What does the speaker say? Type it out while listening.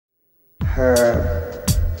Herb.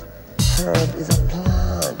 Herb is a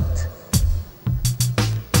plant.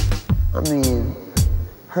 I mean,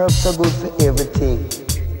 herbs are good for everything.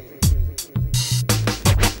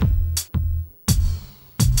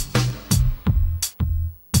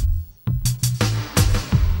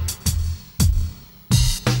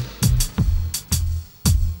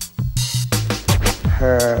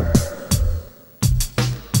 Herb.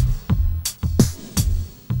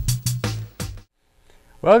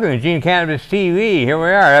 Welcome to Eugene Cannabis TV. Here we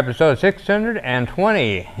are, episode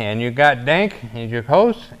 620, and you've got DanK as your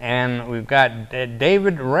host, and we've got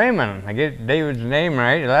David Raymond. I get David's name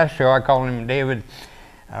right. Last show I called him David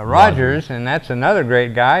Rogers, and that's another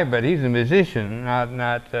great guy, but he's a musician,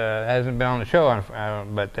 hasn't been on the show.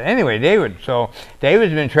 But anyway, David. So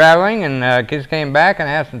David's been traveling, and kids came back and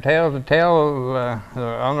had some tales to tell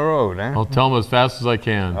on the road. Eh? I'll tell them as fast as I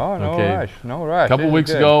can. Oh, no rush, no rush. A couple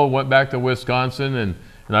weeks ago, went back to Wisconsin, and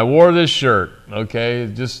I wore this shirt. Okay,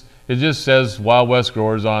 it just says Wild West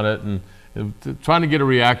Growers on it, and trying to get a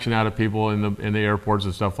reaction out of people in the airports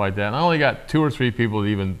and stuff like that. And I only got 2 or 3 people that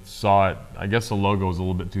even saw it. I guess the logo was a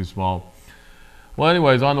little bit too small. Well,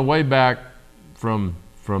 anyways, on the way back from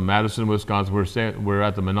Madison, Wisconsin, we're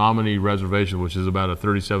at the Menominee Reservation, which is about a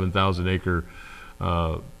 37,000 acre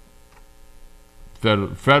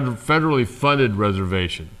federally funded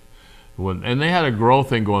reservation. And they had a growth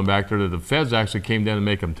thing going back there that the feds actually came down and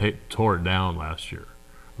make them tore it down last year.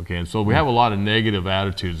 Okay, and so we have a lot of negative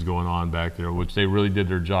attitudes going on back there, which they really did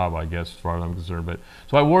their job, I guess, as far as I'm concerned. But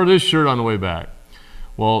so I wore this shirt on the way back.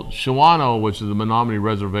 Well, Shawano, which is the Menominee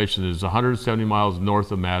Reservation, is 170 miles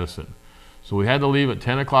north of Madison. So we had to leave at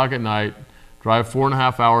 10 o'clock at night, drive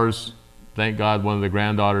 4.5 hours. Thank God one of the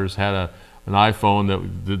granddaughters had an iPhone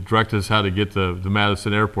that directed us how to get to the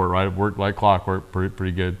Madison airport, right? It worked like clockwork,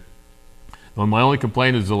 pretty good. Well, my only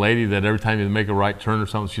complaint is the lady that every time you make a right turn or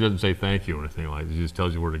something, she doesn't say thank you or anything like that. She just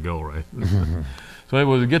tells you where to go, right? So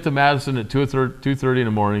anyway, we get to Madison at 2:30 in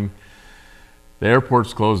the morning. The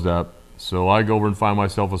airport's closed up. So I go over and find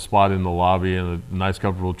myself a spot in the lobby in a nice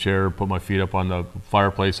comfortable chair, put my feet up on the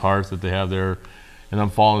fireplace hearth that they have there, and I'm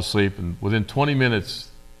falling asleep. And within 20 minutes,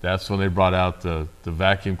 that's when they brought out the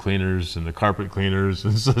vacuum cleaners and the carpet cleaners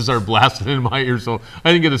and started blasting in my ear. So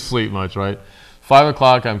I didn't get to sleep much, right? 5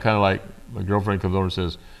 o'clock, I'm kind of like, my girlfriend comes over and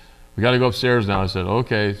says, we got to go upstairs now. I said,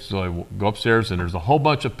 okay. So I go upstairs, and there's a whole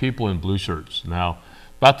bunch of people in blue shirts. Now,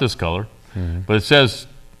 about this color, but it says,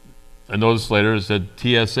 I noticed later, it said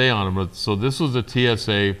TSA on them. So this was a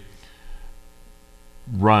TSA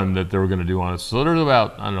run that they were going to do on us. So there's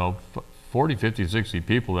about, I don't know, 40, 50, 60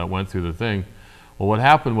 people that went through the thing. Well, what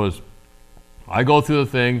happened was I go through the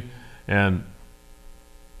thing and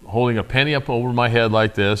holding a penny up over my head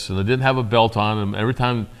like this, and I didn't have a belt on, and every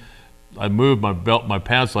time I moved my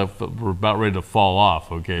pants were about ready to fall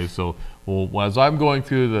off. Okay, so well, as I'm going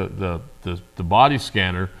through the body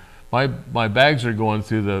scanner, my bags are going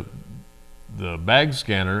through the bag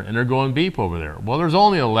scanner, and they're going beep over there. Well, there's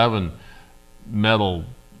only 11 metal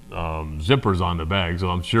zippers on the bag, so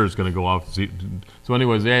I'm sure it's going to go off. So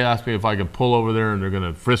anyways, they asked me if I could pull over there, and they're going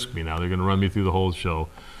to frisk me now. They're going to run me through the whole show.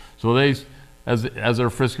 So as they're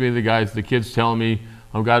frisking me, the kids telling me,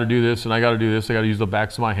 I've got to do this, and I got to do this. I got to use the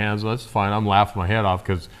backs of my hands. Well, that's fine. I'm laughing my head off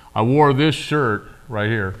because I wore this shirt right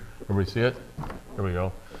here. Everybody see it? There we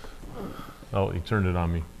go. Oh, he turned it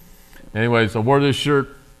on me. Anyways, I wore this shirt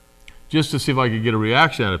just to see if I could get a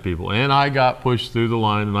reaction out of people. And I got pushed through the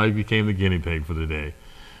line, and I became the guinea pig for the day.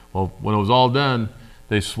 Well, when it was all done,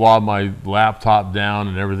 they swabbed my laptop down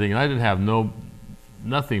and everything, and I didn't have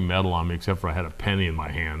nothing metal on me except for I had a penny in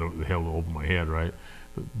my hand held over my head, right?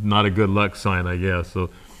 Not a good luck sign, I guess. So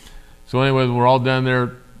anyways, we're all down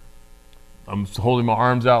there. I'm holding my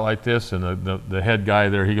arms out like this, and the head guy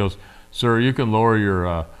there, he goes, "Sir, you can lower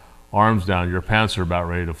your arms down. Your pants are about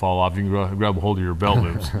ready to fall off. You can grab a hold of your belt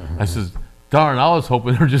loops." I says, "Darn, I was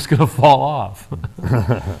hoping they were just going to fall off."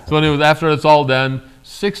 So anyways, after it's all done,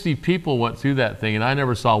 60 people went through that thing, and I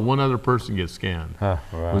never saw one other person get scanned. Wow.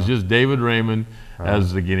 It was just David Raymond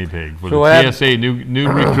as the guinea pig for the TSA new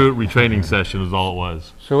recruit retraining session is all it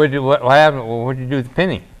was. So what happened? Well, what did you do with the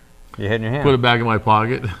penny? You had in your hand? Put it back in my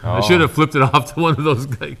pocket. Oh. I should have flipped it off to one of those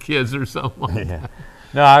kids or something like that.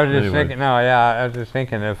 No, I was just thinking. No, yeah, I was just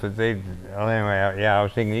thinking if they. Well, anyway, yeah, I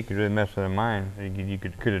was thinking you could really mess with their mind. You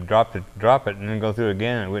could have drop it, and then go through it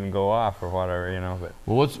again, and it wouldn't go off or whatever, you know. But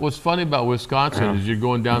well, what's funny about Wisconsin is you're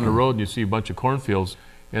going down the road and you see a bunch of cornfields,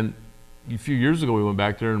 and a few years ago we went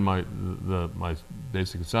back there, and my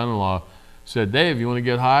basic son-in-law said, "Dave, you want to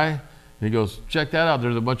get high?" And he goes, "Check that out.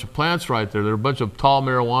 There's a bunch of plants right there. There are a bunch of tall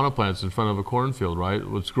marijuana plants in front of a cornfield, right?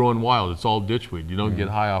 It's growing wild. It's all ditchweed. You don't get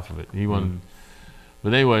high off of it." He wanted.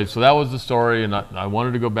 But anyway, so that was the story, and I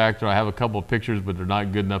wanted to go back there. I have a couple of pictures, but they're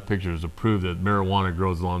not good enough pictures to prove that marijuana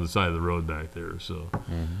grows along the side of the road back there. So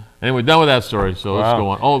anyway, done with that story. So let's go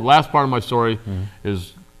on. Oh, last part of my story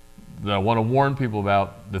is that I want to warn people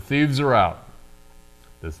about. The thieves are out.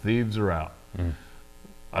 The thieves are out.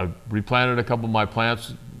 I replanted a couple of my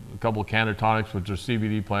plants, a couple of canatonics, which are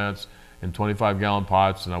CBD plants, in 25-gallon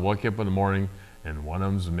pots, and I woke up in the morning, and one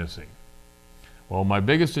of them's missing. Well, my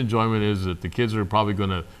biggest enjoyment is that the kids are probably going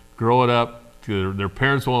to grow it up. Their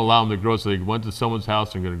parents won't allow them to grow, so they went to someone's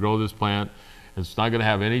house and going to grow this plant. It's not going to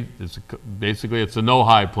have any, basically it's a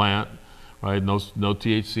no-high plant, right? No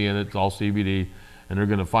THC in it, it's all CBD. And they're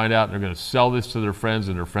going to find out and they're going to sell this to their friends,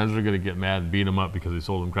 and their friends are going to get mad and beat them up because they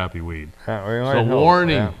sold them crappy weed. So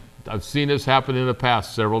warning, I've seen this happen in the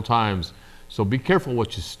past several times. So be careful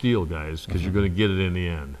what you steal, guys, because you're going to get it in the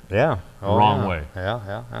end. Yeah. The wrong way.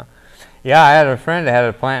 Yeah, I had a friend that had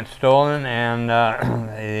a plant stolen, and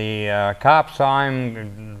the cops saw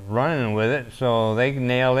him running with it, so they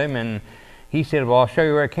nailed him, and he said, well, I'll show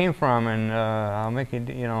you where it came from, and I'll make it,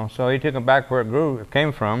 you know. So he took him back where it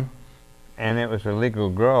came from, and it was a legal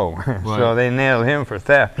grow. So they nailed him for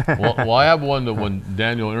theft. well, I have one that when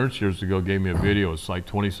Daniel Ernst years ago gave me a video. It's like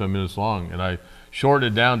 20-some minutes long, and I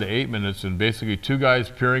shorted it down to 8 minutes, and basically 2 guys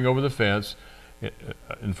peering over the fence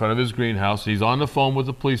in front of his greenhouse. He's on the phone with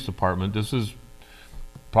the police department. This is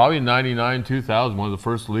probably 99, 2000, one of the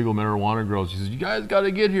first legal marijuana grows. He says, you guys got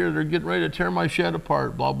to get here. They're getting ready to tear my shed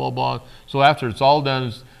apart, blah, blah, blah. So after it's all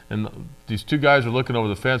done, and these 2 guys are looking over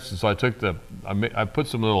the fence, and so I took I put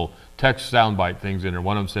some little text soundbite things in there.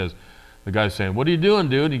 One of them says, the guy's saying, what are you doing,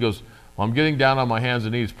 dude? He goes, well, I'm getting down on my hands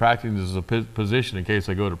and knees, practicing this as a position in case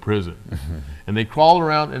I go to prison. And they crawl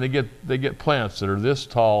around, and they get plants that are this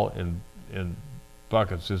tall and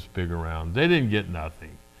buckets this big around. They didn't get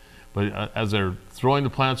nothing. But as they're throwing the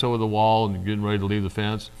plants over the wall and getting ready to leave the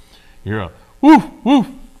fence, you hear a woof, woof,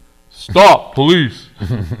 stop, police.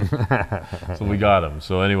 So we got them.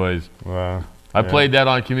 So anyways, I played that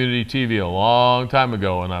on community TV a long time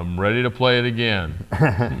ago, and I'm ready to play it again.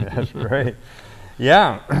 That's great.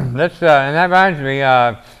 Yeah, and that reminds me,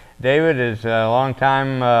 David is a long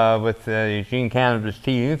time with Eugene Cannabis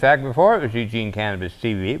TV. In fact, before it was Eugene Cannabis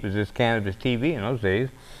TV, it was just Cannabis TV in those days.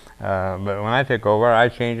 But when I took over, I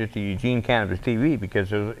changed it to Eugene Cannabis TV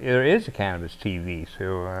because there is a Cannabis TV.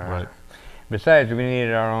 So besides, we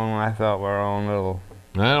needed our own, I thought, our own little...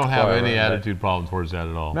 I don't have any attitude problem towards that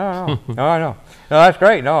at all. No, I know. No, that's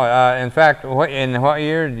great. No, in fact, in what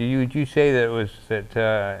year did you say that it was that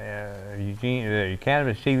Eugene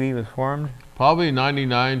Cannabis TV was formed? Probably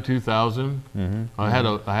 99, 2000. I had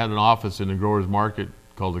an office in the Growers Market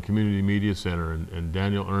called the Community Media Center, and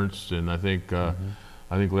Daniel Ernst and I think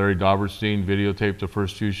Larry Dauberstein videotaped the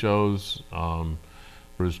first 2 shows. There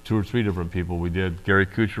was 2 or 3 different people we did. Gary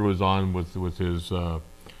Kuchar was on with his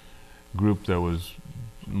group that was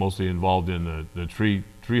mostly involved in the tree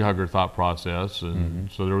hugger thought process,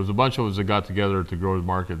 and so there was a bunch of us that got together at the Growers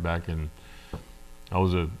Market back in. I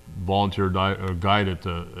was a volunteer guide at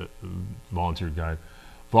the volunteer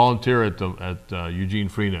at Eugene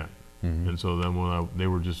Freenet, and so then when they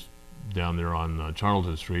were just down there on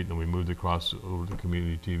Charlton Street, and we moved across over to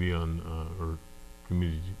Community TV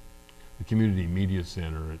the Community Media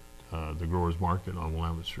Center at the Growers Market on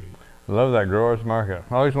Willamette Street. Love that Growers Market.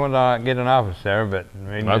 I always wanted to get an office there, but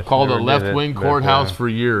I've called it Left Wing Courthouse for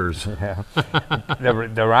years. Yeah.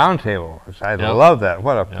 the round table. I love that.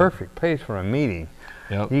 What a perfect place for a meeting.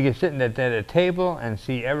 You can sit at a table and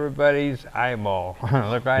see everybody's eyeball.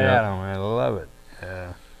 Look right at them. I love it.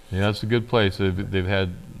 Yeah, it's a good place. They've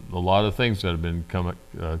had a lot of things that have been come out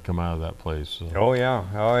of that place. So. Oh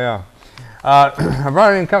yeah. I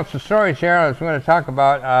brought in a couple of stories here. I was going to talk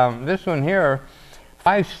about this one here.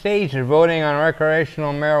 5 states are voting on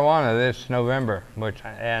recreational marijuana this November,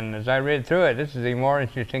 and as I read through it, this is even more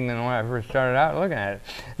interesting than when I first started out looking at it.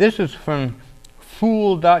 This is from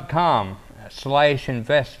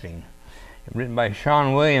fool.com/investing, written by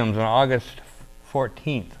Sean Williams on August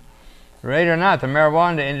 14th. Ready or not, the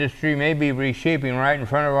marijuana industry may be reshaping right in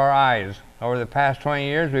front of our eyes. Over the past 20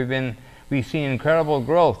 years, we've seen incredible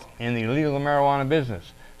growth in the legal marijuana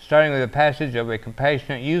business, starting with the passage of a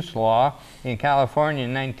compassionate use law in California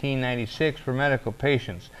in 1996 for medical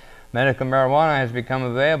patients. Medical marijuana has become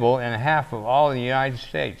available in half of all the United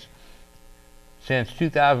States. Since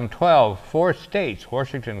 2012, 4 states,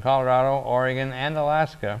 Washington, Colorado, Oregon, and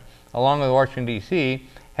Alaska, along with Washington, D.C.,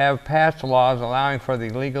 have passed laws allowing for the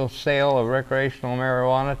legal sale of recreational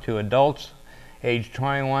marijuana to adults aged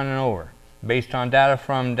 21 and over. Based on data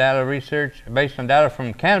from cannabis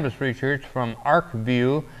research from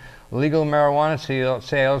ArcView, legal marijuana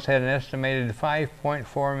sales had an estimated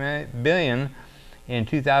 $5.4 billion in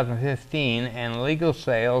 2015, and legal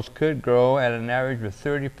sales could grow at an average of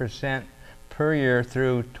 30% per year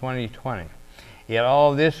through 2020. Yet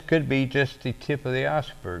all of this could be just the tip of the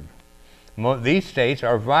iceberg. These states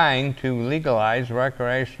are vying to legalize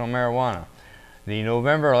recreational marijuana. The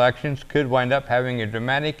November elections could wind up having a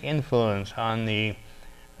dramatic influence on the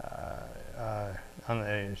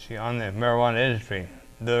marijuana industry.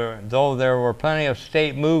 Though there were plenty of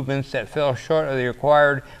state movements that fell short of the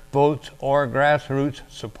required votes or grassroots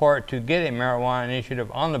support to get a marijuana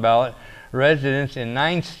initiative on the ballot, residents in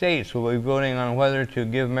 9 states will be voting on whether to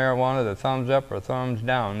give marijuana the thumbs up or thumbs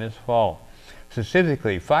down this fall.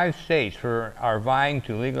 Specifically, 5 states are vying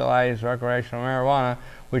to legalize recreational marijuana,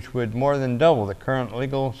 which would more than double the current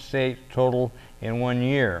legal state total in 1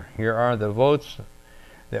 year. Here are the votes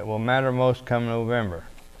that will matter most come November.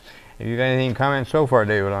 Have you got anything to comment so far,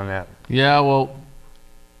 David, on that? Yeah, well,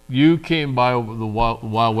 you came by the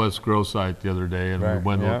Wild West Grow site the other day, and right, we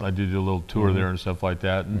went. yeah. I did a little tour there and stuff like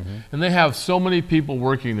that, and they have so many people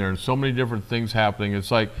working there and so many different things happening. It's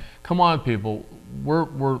like, come on, people,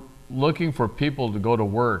 we're looking for people to go to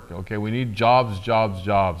work. Okay, we need jobs, jobs,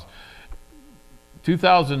 jobs.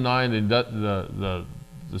 2009, the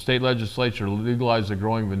state legislature legalized the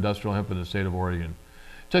growing of industrial hemp in the state of Oregon.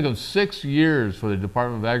 It took them 6 years for the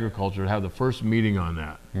Department of Agriculture to have the first meeting on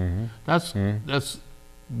that. That's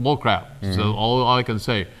bullcrap. So all I can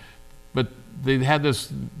say. But they had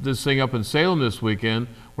this thing up in Salem this weekend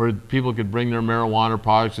where people could bring their marijuana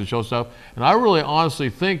products and show stuff. And I really honestly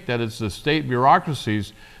think that it's the state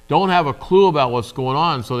bureaucracies don't have a clue about what's going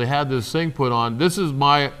on. So they had this thing put on. This is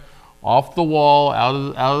my off the wall, out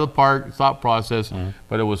of the park thought process,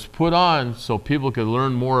 but it was put on so people could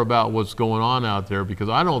learn more about what's going on out there, because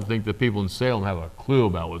I don't think the people in Salem have a clue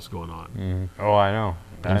about what's going on. Oh, I know.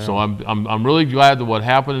 And so I'm really glad that what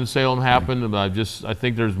happened in Salem happened, but I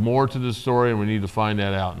think there's more to this story, and we need to find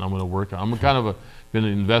that out. And I'm going to work on. I'm kind of been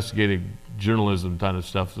investigating journalism kind of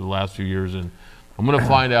stuff for the last few years, and I'm going to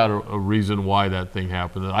find out a reason why that thing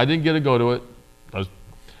happened. I didn't get to go to it.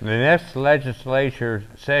 The next legislature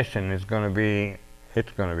session is going to be,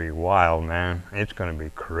 it's going to be wild, man. It's going to be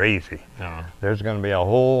crazy. Yeah. There's going to be a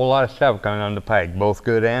whole lot of stuff coming on the pike, both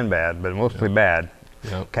good and bad, but mostly bad.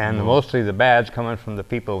 Yep. Mostly the bad's coming from the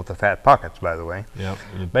people with the fat pockets, by the way. Yep.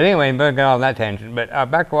 But anyway, but get on that tangent. But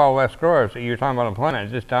back to Wild West Growers, you were talking about employment.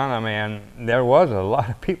 Just down on me, and there was a lot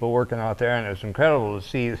of people working out there, and it was incredible to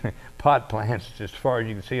see pot plants as far as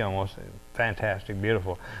you can see, almost fantastic,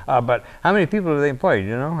 beautiful. But how many people do they employ?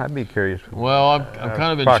 You know, I'd be curious. Well, I'm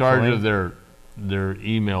kind of in charge of their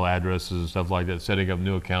email addresses and stuff like that, setting up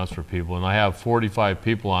new accounts for people, and I have 45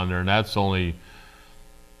 people on there, and that's only.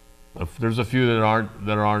 There's a few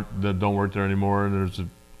that don't work there anymore, and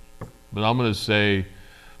but I'm going to say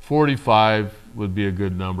 45 would be a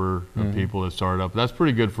good number of people that start up. That's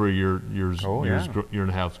pretty good for a year and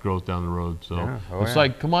a half's growth down the road. So it's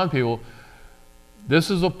like, come on, people. This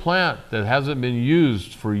is a plant that hasn't been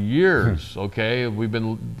used for years. Okay, we've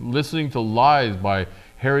been listening to lies by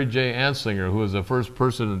Harry J. Anslinger, who was the first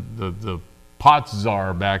person, the pot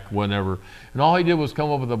czar back whenever, and all he did was come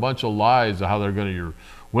up with a bunch of lies of how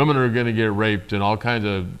women are going to get raped and all kinds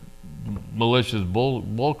of malicious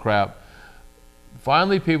bull crap.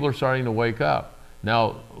 Finally, people are starting to wake up.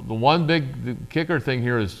 Now, the one big kicker thing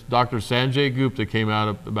here is Dr. Sanjay Gupta came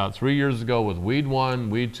out about 3 years ago with Weed 1,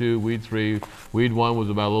 Weed 2, Weed 3. Weed 1 was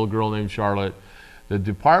about a little girl named Charlotte. The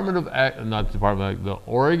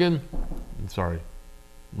Oregon, sorry,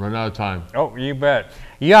 run out of time. Oh, you bet.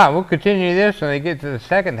 Yeah, we'll continue this when we get to the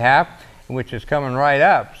second half, which is coming right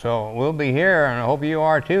up. So we'll be here, and I hope you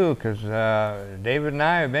are too, because David and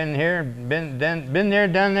I have been here, been there,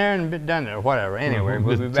 done there, and done there, whatever. Anyway,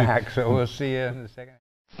 we'll be back, so we'll see you in the second.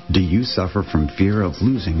 Do you suffer from fear of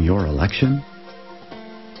losing your election?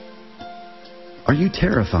 Are you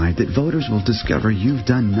terrified that voters will discover you've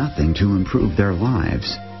done nothing to improve their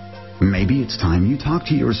lives? Maybe it's time you talk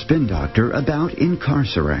to your spin doctor about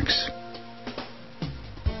Incarcerex.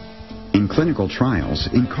 In clinical trials,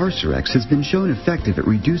 Incarcerex has been shown effective at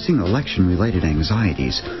reducing election-related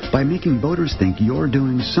anxieties by making voters think you're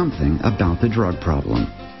doing something about the drug problem.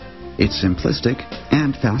 It's simplistic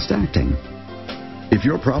and fast-acting. If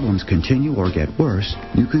your problems continue or get worse,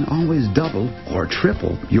 you can always double or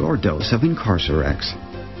triple your dose of Incarcerex.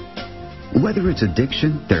 Whether it's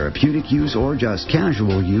addiction, therapeutic use, or just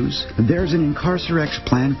casual use, there's an Incarcerex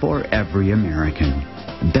plan for every American.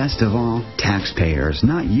 Best of all, taxpayers,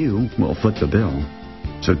 not you, will foot the bill.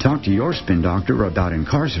 So talk to your spin doctor about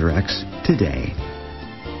Incarcerex today.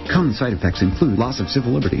 Common side effects include loss of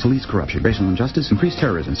civil liberties, police corruption, racial injustice, increased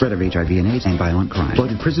terrorism, threat of HIV and AIDS, and violent crime.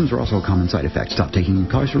 Bloated prisons are also a common side effect. Stop taking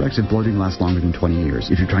Incarcerex if bloating lasts longer than 20 years.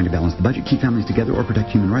 If you're trying to balance the budget, keep families together, or protect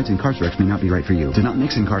human rights, Incarcerex may not be right for you. Do not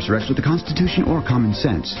mix Incarcerex with the Constitution or common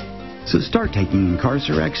sense. So start taking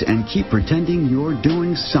Incarcerex and keep pretending you're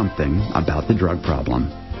doing something about the drug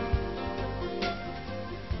problem.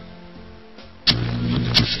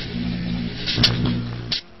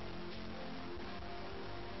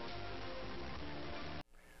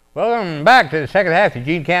 Welcome back to the second half of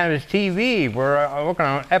Eugene Cannabis TV. We're working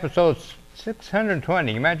on episode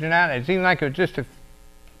 620. Imagine that. It seemed like it was just a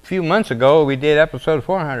few months ago we did episode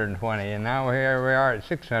 420, and now here we are at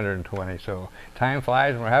 620. So time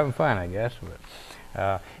flies and we're having fun, I guess.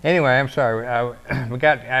 But anyway, I'm sorry.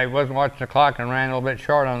 I wasn't watching the clock and ran a little bit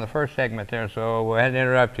short on the first segment there, so I had to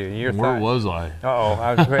interrupt you. Where was I?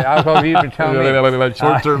 I was hoping you could tell me.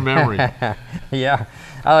 Short-term memory. Yeah.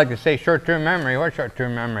 I like to say short-term memory. What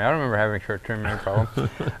short-term memory? I don't remember having a short-term memory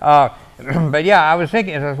problem. But yeah, I was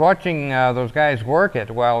thinking, as I was watching those guys work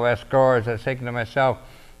at Wild West Growers, I was thinking to myself,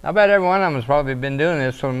 I bet every one of them has probably been doing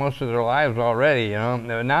this for most of their lives already, you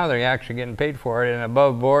know. Now they're actually getting paid for it and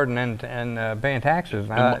above board and paying taxes.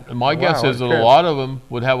 My guess is that a lot of them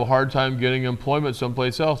would have a hard time getting employment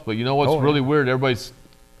someplace else. But you know what's really weird? Everybody's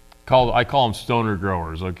I call them stoner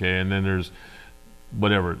growers, okay? And then there's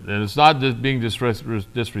whatever, and it's not just being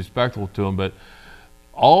disrespectful to them, but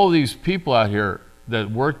all of these people out here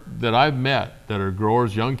that I've met that are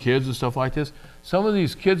growers, young kids and stuff like this, some of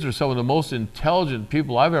these kids are some of the most intelligent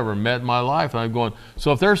people I've ever met in my life. And I'm going,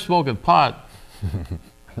 so if they're smoking pot,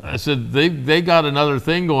 I said they got another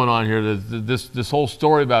thing going on here. This whole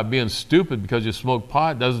story about being stupid because you smoke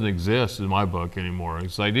pot doesn't exist in my book anymore.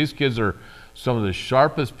 It's like these kids are some of the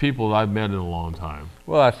sharpest people I've met in a long time.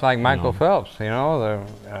 Well, that's like Michael Phelps, you know,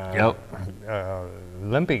 the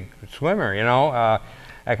Olympic swimmer, you know.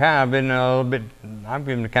 I've been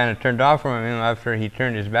kind of turned off from him after he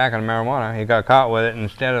turned his back on marijuana. He got caught with it.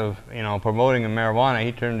 Instead of, you know, promoting the marijuana,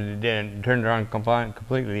 he turned it on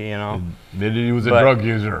completely, you know. Maybe he was a drug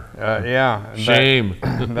user. Yeah. Shame.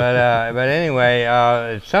 But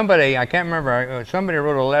anyway, somebody, I can't remember, somebody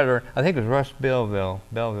wrote a letter, I think it was Russ Belleville.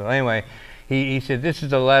 Anyway, he said, this is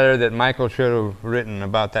the letter that Michael should have written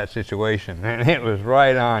about that situation. And it was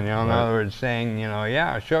right on, you know, in other words, saying, you know,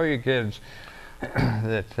 yeah, show your kids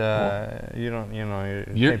that you don't, you know.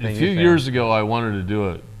 A few years ago, I wanted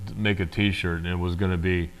to make a T-shirt, and it was going to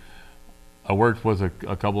be, I worked with a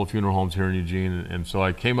couple of funeral homes here in Eugene, and so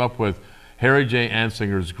I came up with Harry J.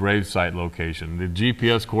 Ansinger's gravesite location. The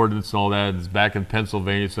GPS coordinates and all that is back in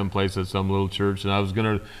Pennsylvania, someplace at some little church, and I was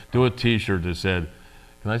going to do a T-shirt that said,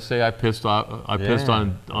 can I say I pissed on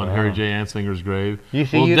Harry J. Ansinger's grave?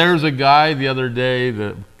 There's a guy the other day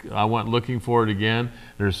that I went looking for it again.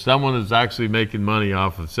 There's someone that's actually making money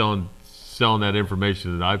off of selling that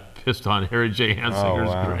information that I pissed on Harry J.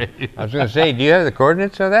 Ansinger's grave. I was going to say, do you have the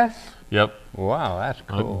coordinates of that? Yep. Wow, that's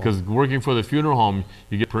cool. Because working for the funeral home,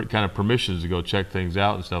 you get kind of permissions to go check things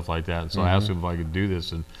out and stuff like that. And so I asked him if I could do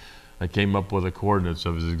this, and I came up with the coordinates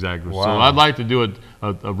of his exact. Wow. So I'd like to do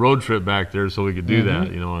a road trip back there so we could do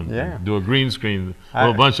that, you know, and do a green screen.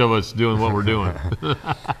 A bunch of us doing what we're doing.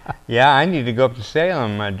 Yeah, I need to go up to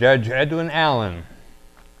Salem. Judge Edwin Allen.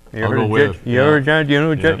 You I'll go with. You ever, Judge? You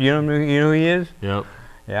know who he is? Yep.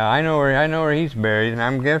 Yeah, I know where he's buried, and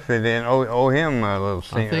I'm guessing they owe him a little.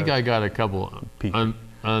 I think I got a couple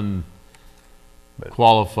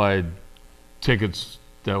unqualified tickets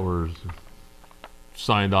that were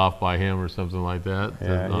signed off by him or something like that.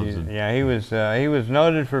 He was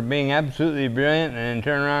noted for being absolutely brilliant, and then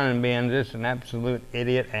turn around and being just an absolute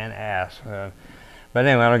idiot and ass. But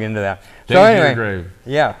anyway, I'll get into that. So anyway,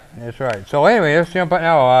 yeah, that's right. So anyway, let's jump on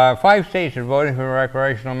now. 5 states are voting for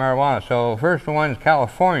recreational marijuana. So first one is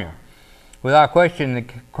California. Without question, the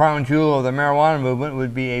crown jewel of the marijuana movement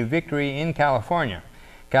would be a victory in California.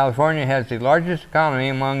 California has the largest economy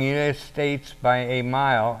among the United States by a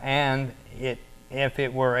mile, and if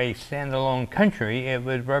it were a standalone country, it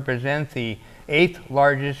would represent the 8th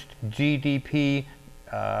largest GDP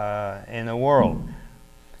in the world.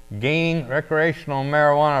 Gaining recreational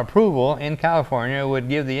marijuana approval in California would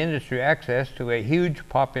give the industry access to a huge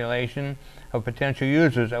population of potential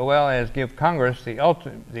users, as well as give Congress the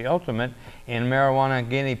ultimate in marijuana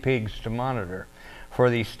guinea pigs to monitor. For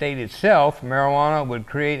the state itself, marijuana would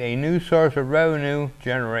create a new source of revenue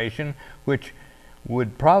generation, which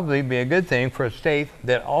would probably be a good thing for a state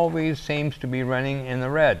that always seems to be running in the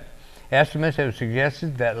red. Estimates have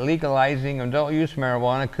suggested that legalizing adult-use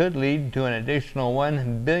marijuana could lead to an additional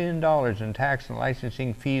 $1 billion in tax and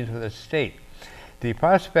licensing fees for the state. The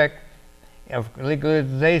prospect of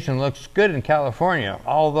legalization looks good in California,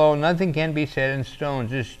 although nothing can be set in stone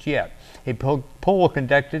just yet. A poll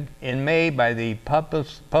conducted in May by the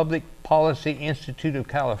Public Policy Institute of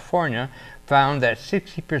California found that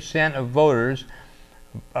 60% of voters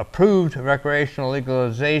approved recreational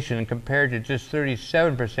legalization compared to just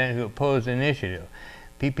 37% who opposed the initiative.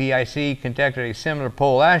 PPIC conducted a similar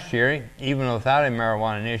poll last year, even without a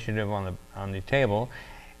marijuana initiative on the table,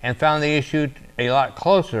 and found the issue a lot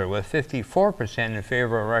closer, with 54% in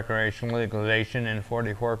favor of recreational legalization and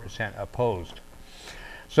 44% opposed.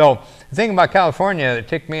 So the thing about California that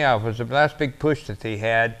ticked me off was the last big push that they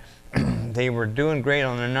had. They were doing great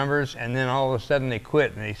on their numbers, and then all of a sudden they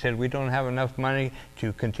quit, and they said, we don't have enough money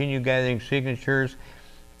to continue gathering signatures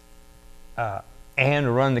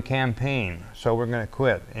and run the campaign, so we're going to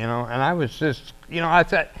quit, you know. And I was just, you know, I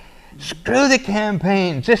thought, screw the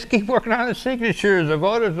campaign, just keep working on the signatures, the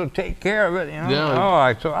voters will take care of it, you know.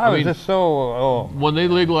 Yeah. I was just so... When they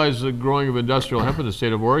legalized the growing of industrial hemp in the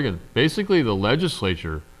state of Oregon, basically the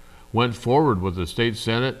legislature went forward with the state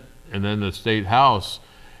Senate and then the state House,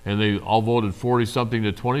 and they all voted 40-something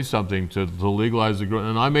to 20-something to legalize the growing.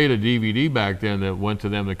 And I made a DVD back then that went to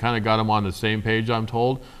them that kind of got them on the same page, I'm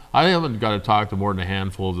told. I haven't got to talk to more than a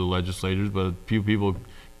handful of the legislators, but a few people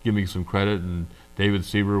give me some credit, and David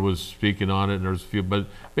Sieber was speaking on it, and there's a few, but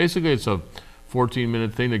basically it's a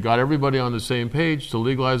 14-minute thing that got everybody on the same page to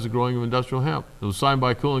legalize the growing of industrial hemp. It was signed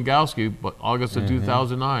by Kulongoski, but August of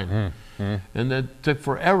 2009. And it took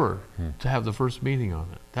forever to have the first meeting on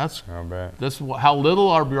it. That's how little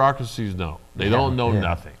our bureaucracies know. They don't know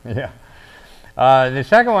nothing. The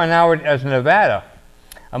second one now is Nevada.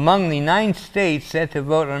 Among the 9 states set to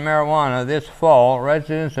vote on marijuana this fall,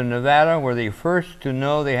 residents of Nevada were the first to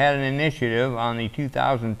know they had an initiative on the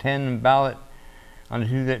 2010 ballot.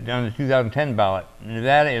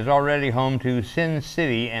 Nevada is already home to Sin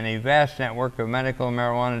City and a vast network of medical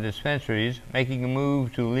marijuana dispensaries, making a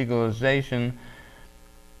move to legalize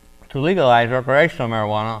recreational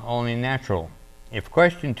marijuana only natural. If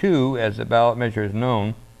question 2, as the ballot measure is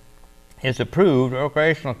known, is approved,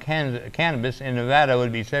 recreational cannabis in Nevada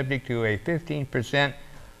would be subject to a 15%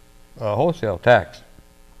 wholesale tax.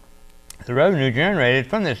 The revenue generated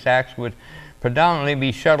from this tax would predominantly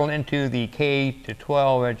be shuttled into the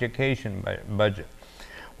K-12 education budget.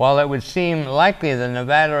 While it would seem likely that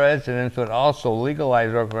Nevada residents would also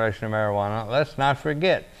legalize recreational marijuana, let's not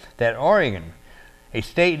forget that Oregon, a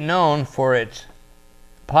state known for its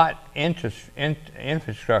pot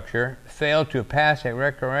infrastructure, failed to pass a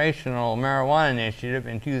recreational marijuana initiative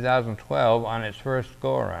in 2012 on its first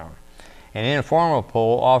go-around. An informal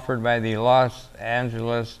poll offered by the Las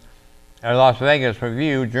Vegas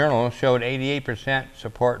Review-Journal showed 88%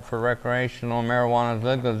 support for recreational marijuana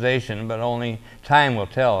legalization, but only time will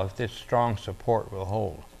tell if this strong support will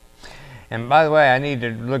hold. And by the way, I need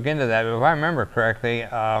to look into that, but if I remember correctly,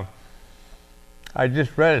 I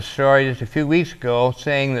just read a story just a few weeks ago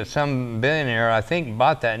saying that some billionaire, I think,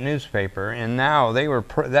 bought that newspaper, and now they were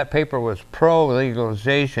that paper was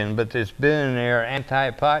pro-legalization, but this billionaire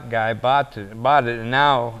anti-pot guy bought it, and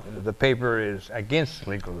now the paper is against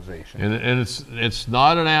legalization. And it's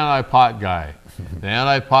not an anti-pot guy. The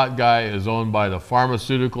anti-pot guy is owned by the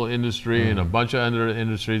pharmaceutical industry and a bunch of other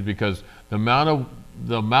industries, because the amount of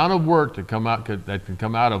work that can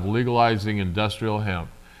come out of legalizing industrial hemp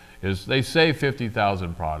is, they say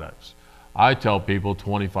 50,000 products. I tell people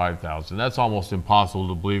 25,000. That's almost impossible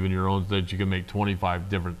to believe in your own, that you can make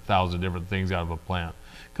 25,000 different things out of a plant.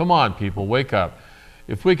 Come on, people, wake up.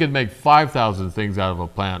 If we could make 5,000 things out of a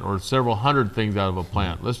plant, or several hundred things out of a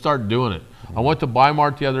plant, let's start doing it. I went to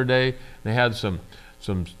Bi-Mart the other day. They had some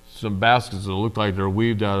baskets that looked like they're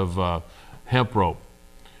weaved out of hemp rope.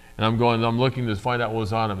 And I'm looking to find out what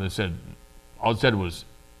was on them. And all it said was,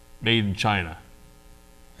 made in China.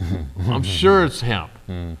 I'm sure it's hemp,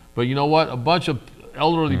 but you know what? A bunch of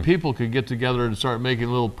elderly people could get together and start making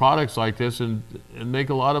little products like this and make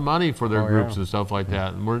a lot of money for their groups and stuff like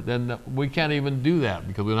that. And we can't even do that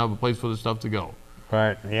because we don't have a place for the stuff to go.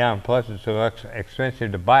 Right. Yeah. And plus, it's so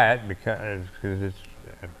expensive to buy it because it's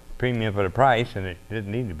a premium for the price, and it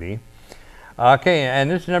didn't need to be. Okay. And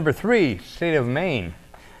this is number 3, state of Maine.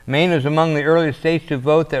 Maine is among the early states to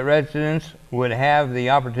vote that residents would have the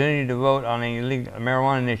opportunity to vote on a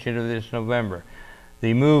marijuana initiative this November.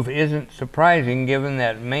 The move isn't surprising given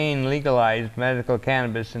that Maine legalized medical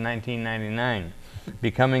cannabis in 1999,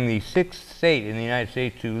 becoming the 6th state in the United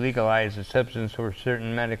States to legalize the substance for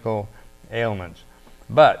certain medical ailments.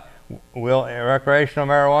 But will recreational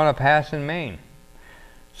marijuana pass in Maine?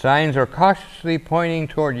 Signs are cautiously pointing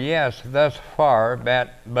toward yes thus far,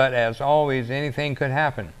 but as always, anything could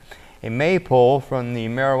happen. A May poll from the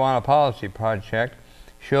Marijuana Policy Project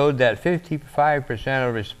showed that 55%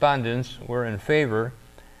 of respondents were in favor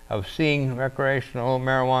of seeing recreational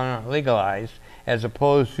marijuana legalized, as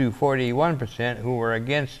opposed to 41% who were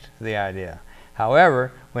against the idea.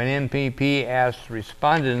 However, when MPP asked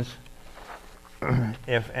respondents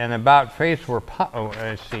if and about face were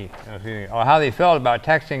how they felt about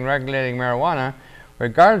taxing regulating marijuana,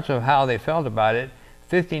 regardless of how they felt about it,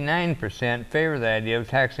 59% favor the idea of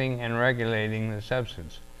taxing and regulating the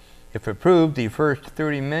substance. If approved, the first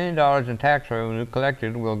 $30 million in tax revenue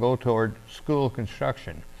collected will go toward school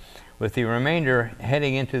construction, with the remainder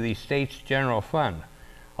heading into the state's general fund.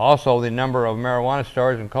 Also, the number of marijuana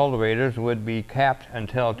stores and cultivators would be capped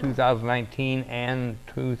until 2019 and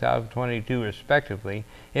 2022 respectively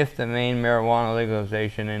if the Maine marijuana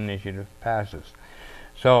legalization initiative passes.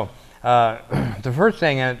 So the first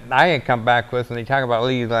thing that I had come back with when they talk about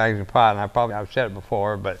legalizing pot, and I've said it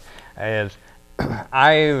before, but is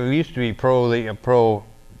I used to be pro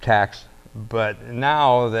tax, but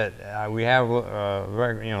now that we have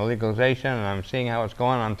legalization and I'm seeing how it's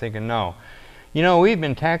going, I'm thinking no. You know, we've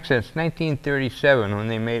been taxed since 1937 when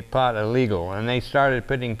they made pot illegal, and they started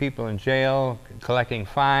putting people in jail, collecting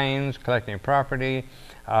fines, collecting property.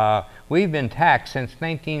 We've been taxed since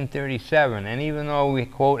 1937, and even though we,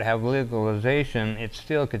 quote, have legalization, it's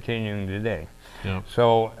still continuing today. Yep.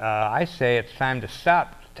 So I say it's time to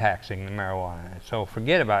stop taxing the marijuana. So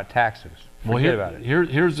forget about taxes. Forget about it.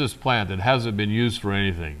 Here's this plant that hasn't been used for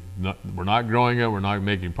anything. No, we're not growing it. We're not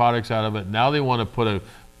making products out of it. Now they want to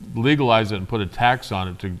legalize it and put a tax on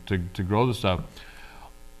it to grow the stuff.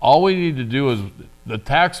 All we need to do is the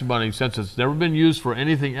tax money, since it's never been used for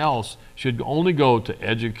anything else, should only go to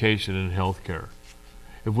education and health care.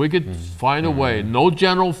 If we could find a way, no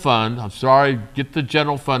general fund, I'm sorry, get the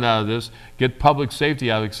general fund out of this, get public safety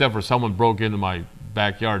out of it, except for someone broke into my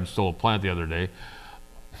backyard and stole a plant the other day.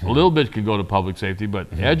 A little bit could go to public safety,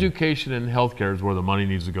 but education and health care is where the money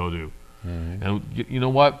needs to go to. And you know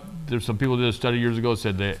what? There's some people did a study years ago that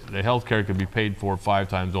said that the health care could be paid for 5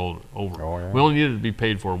 times over. Oh, yeah. We only need it to be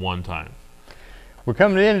paid for 1 time. We're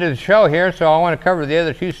coming to the end of the show here, so I want to cover the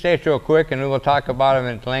other 2 states real quick, and we will talk about them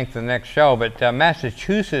at length in the next show. But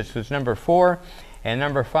Massachusetts was number 4, and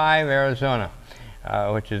number 5, Arizona,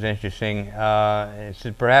 which is interesting. It's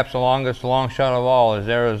perhaps the longest long shot of all is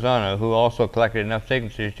Arizona, who also collected enough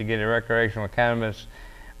signatures to get a recreational cannabis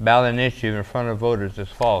ballot initiative in front of voters this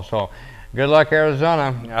fall. So good luck,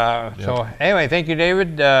 Arizona. So anyway, thank you,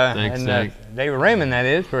 David. Thanks, David Raymond, that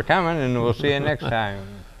is, for coming, and we'll see you next time.